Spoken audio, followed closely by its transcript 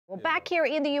Well, back here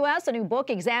in the U.S., a new book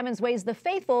examines ways the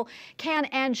faithful can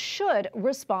and should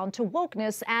respond to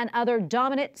wokeness and other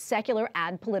dominant secular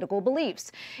and political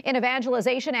beliefs. In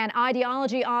Evangelization and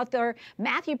Ideology, author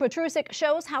Matthew Petrusek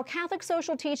shows how Catholic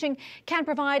social teaching can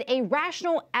provide a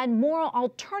rational and moral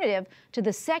alternative to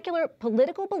the secular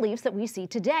political beliefs that we see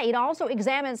today. It also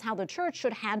examines how the church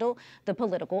should handle the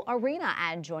political arena.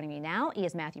 And joining me now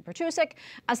is Matthew Petrusek,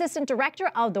 Assistant Director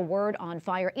of the Word on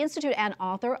Fire Institute and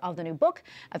author of the new book,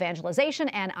 Evangelization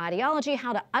and Ideology,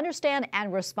 How to Understand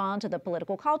and Respond to the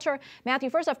Political Culture.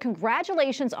 Matthew, first off,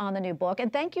 congratulations on the new book,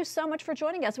 and thank you so much for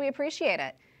joining us. We appreciate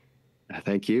it.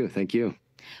 Thank you. Thank you.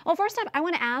 Well, first up, I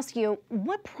want to ask you,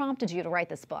 what prompted you to write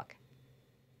this book?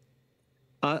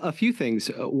 A few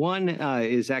things. One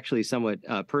is actually somewhat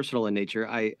personal in nature.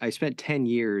 I spent 10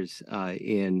 years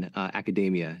in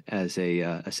academia as a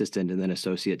assistant and then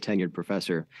associate tenured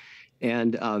professor.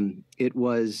 And it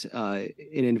was an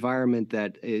environment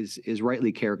that is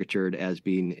rightly caricatured as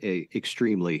being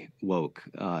extremely woke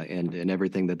and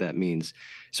everything that means.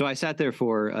 So I sat there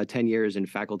for 10 years in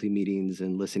faculty meetings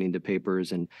and listening to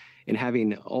papers and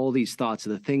having all these thoughts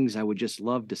of the things I would just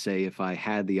love to say if I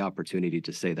had the opportunity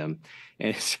to say them.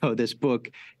 And so this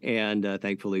book and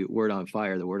thankfully Word on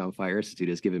Fire, the Word on Fire Institute,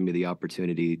 has given me the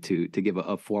opportunity to give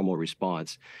a formal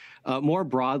response. More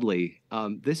broadly,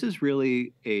 this is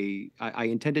really I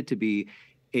intend it to be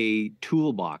a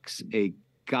toolbox, a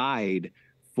guide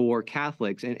for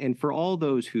Catholics and for all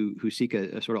those who seek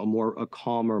a sort of a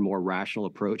calmer, more rational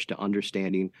approach to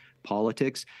understanding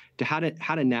politics, to how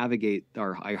to navigate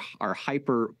our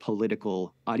hyper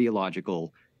political,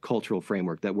 ideological, cultural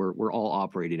framework that we're all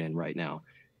operating in right now.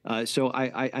 So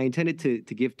I intended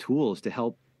to give tools to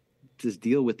help just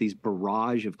deal with these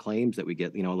barrage of claims that we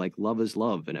get, like love is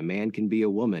love and a man can be a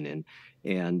woman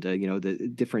and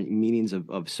the different meanings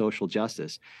of social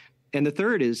justice. And the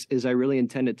third is I really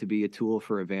intend it to be a tool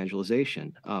for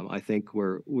evangelization. I think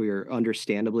we're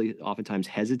understandably oftentimes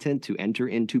hesitant to enter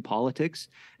into politics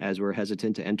as we're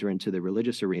hesitant to enter into the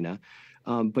religious arena.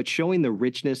 But showing the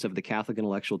richness of the Catholic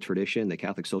intellectual tradition, the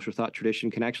Catholic social thought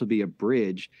tradition, can actually be a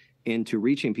bridge into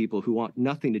reaching people who want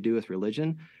nothing to do with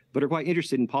religion, but are quite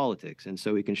interested in politics. And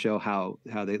so we can show how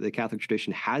the Catholic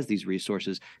tradition has these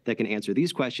resources that can answer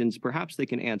these questions. Perhaps they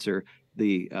can answer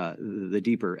the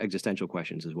deeper existential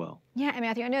questions as well. Yeah, and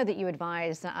Matthew, I know that you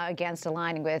advise against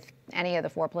aligning with any of the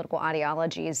four political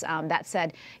ideologies. That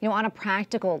said, on a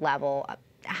practical level,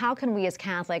 how can we as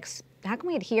Catholics, how can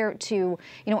we adhere to,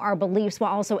 our beliefs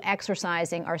while also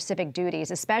exercising our civic duties,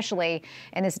 especially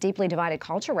in this deeply divided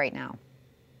culture right now?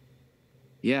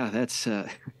 Yeah, that's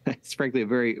frankly a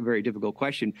very, very difficult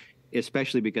question,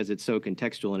 especially because it's so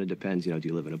contextual and it depends, do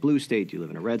you live in a blue state? Do you live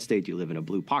in a red state? Do you live in a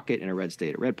blue pocket in a red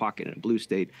state, a red pocket in a blue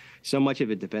state? So much of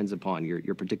it depends upon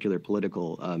your particular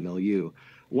political milieu.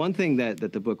 One thing that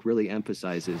the book really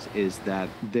emphasizes is that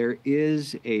there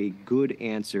is a good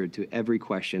answer to every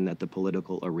question that the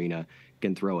political arena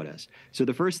can throw at us. So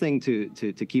the first thing to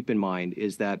keep in mind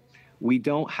is that we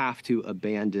don't have to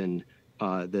abandon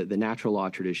the natural law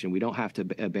tradition. We don't have to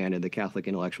abandon the Catholic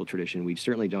intellectual tradition. We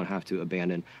certainly don't have to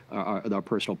abandon our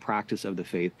personal practice of the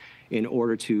faith in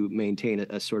order to maintain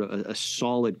a sort of a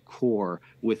solid core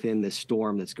within this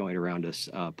storm that's going around us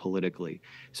politically.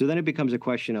 So then it becomes a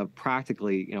question of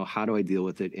practically, how do I deal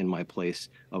with it in my place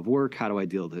of work? How do I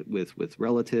deal with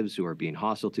relatives who are being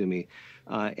hostile to me?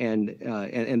 And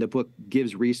the book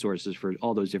gives resources for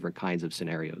all those different kinds of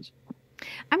scenarios.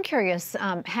 I'm curious,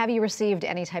 have you received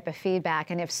any type of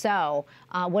feedback? And if so,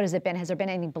 what has it been? Has there been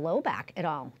any blowback at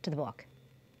all to the book?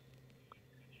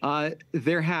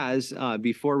 There has.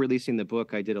 Before releasing the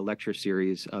book, I did a lecture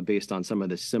series based on some of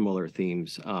the similar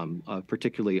themes,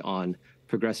 particularly on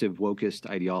progressive wokist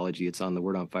ideology. It's on the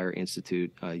Word on Fire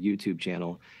Institute YouTube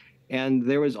channel. And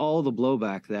there was all the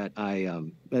blowback that I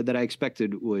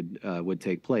expected would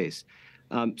take place.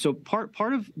 So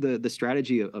part of the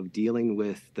strategy of dealing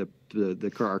with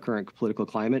our current political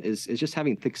climate is just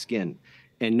having thick skin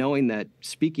and knowing that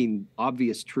speaking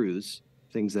obvious truths,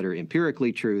 things that are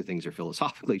empirically true, things are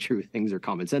philosophically true, things are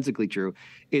commonsensically true,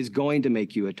 is going to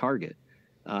make you a target.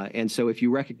 And so if you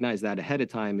recognize that ahead of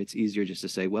time, it's easier just to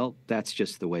say, well, that's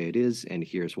just the way it is, and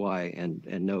here's why, and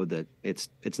know that it's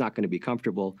not going to be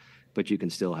comfortable, but you can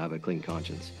still have a clean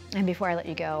conscience. And before I let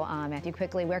you go, Matthew,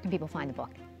 quickly, where can people find the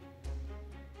book?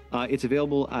 It's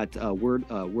available at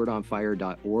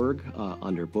wordonfire.org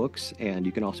under books, and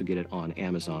you can also get it on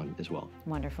Amazon as well.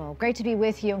 Wonderful. Great to be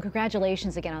with you, and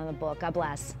congratulations again on the book. God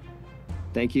bless.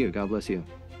 Thank you. God bless you.